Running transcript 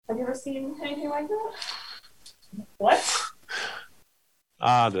Have you ever seen anything like that? What?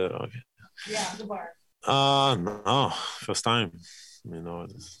 Okay. Yeah, the bar. No, first time.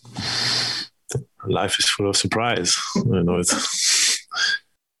 Life is full of surprise. I'm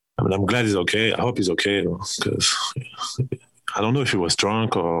glad he's okay. I hope he's okay, because I don't know if he was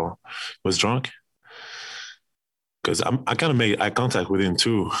drunk or was drunk. Because I kind of made eye contact with him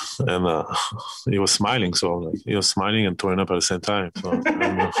too, and he was smiling. So I'm like, he was smiling and throwing up at the same time. So I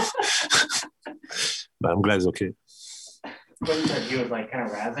don't know. But I'm glad he's okay. Quinn said he was like kind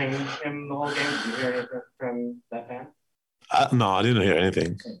of razzing him the whole game. Did you hear anything from that fan? No, I didn't hear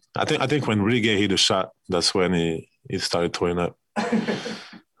anything. I think when Rudy Gobert hit the shot, that's when he started throwing up.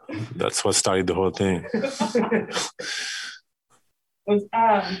 That's what started the whole thing.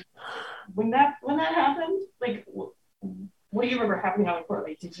 When that happened, like, what do you remember happening on the court?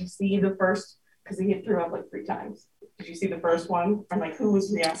 Like, did you see the first? Because he had threw up like 3 times. Did you see the first one? And like, who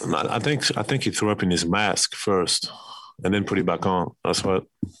was reacting? I think he threw up in his mask first, and then put it back on. That's what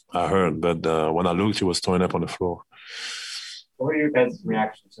I heard. But when I looked, he was throwing up on the floor. What were your guys'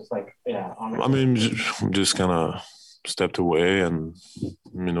 reactions? Just like, yeah. I mean, just kind of stepped away, and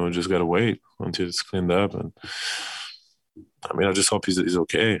just gotta wait until it's cleaned up. And I mean, I just hope he's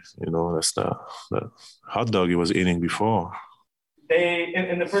okay. That's the hot dog he was eating before. They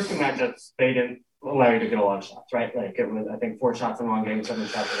in the first 2 matchups, they didn't allow you to get a lot of shots, right? Like it was, I think, 4 shots in one game, 7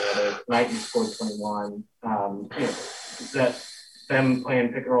 shots in the other. Tonight you scored 21. Is that them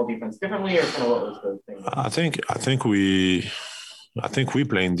playing pick and roll defense differently, or kind of what was the thing? I think we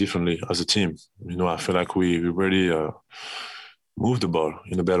playing differently as a team. I feel like we really move the ball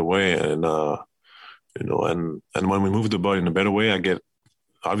in a better way, and and when we move the ball in a better way, I get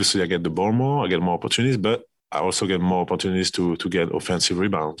the ball more, I get more opportunities, but I also get more opportunities to get offensive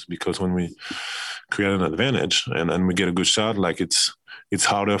rebounds, because when we create an advantage and we get a good shot, like it's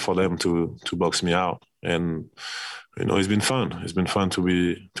harder for them to box me out. And it's been fun. It's been fun to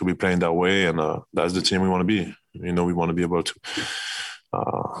be playing that way, and that's the team we want to be. We want to be able to.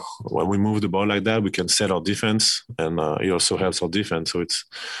 When we move the ball like that, we can set our defense, and it also helps our defense. So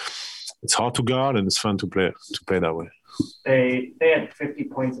it's hard to guard, and it's fun to play that way. They had 50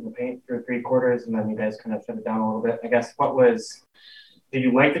 points in the paint through 3 quarters, and then you guys kind of shut it down a little bit. I guess did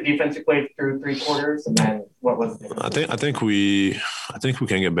you like the defense you played through 3 quarters, and then what was the difference? I think we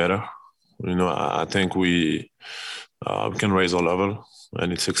can get better. I think we can raise our level,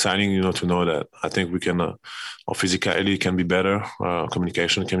 and it's exciting, to know that I think we can. Our physicality can be better,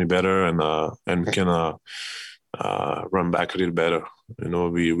 communication can be better, and we can run back a little better.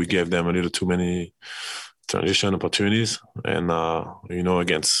 We gave them a little too many transition opportunities, and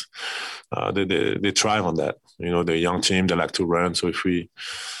against they thrive on that. They're a young team, they like to run. So if we're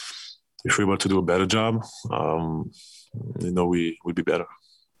able to do a better job, we'd be better.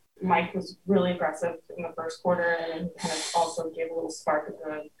 Mike was really aggressive in the first quarter, and he kind of also gave a little spark at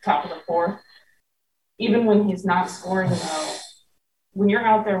the top of the 4th. Even when he's not scoring though, when you're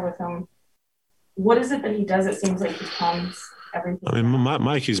out there with him, what is it that he does? It seems like he calms everything. I mean,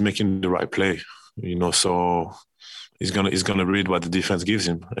 Mike is making the right play, so he's gonna read what the defense gives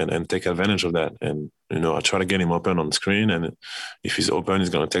him and take advantage of that. And I try to get him open on the screen, and if he's open, he's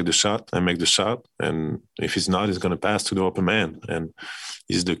gonna take the shot and make the shot. And if he's not, he's gonna pass to the open man. And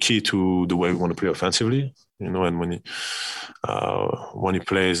he's the key to the way we want to play offensively. And when he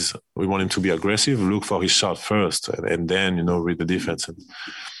plays, we want him to be aggressive, look for his shot first, and then read the defense. And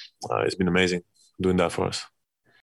it's been amazing doing that for us.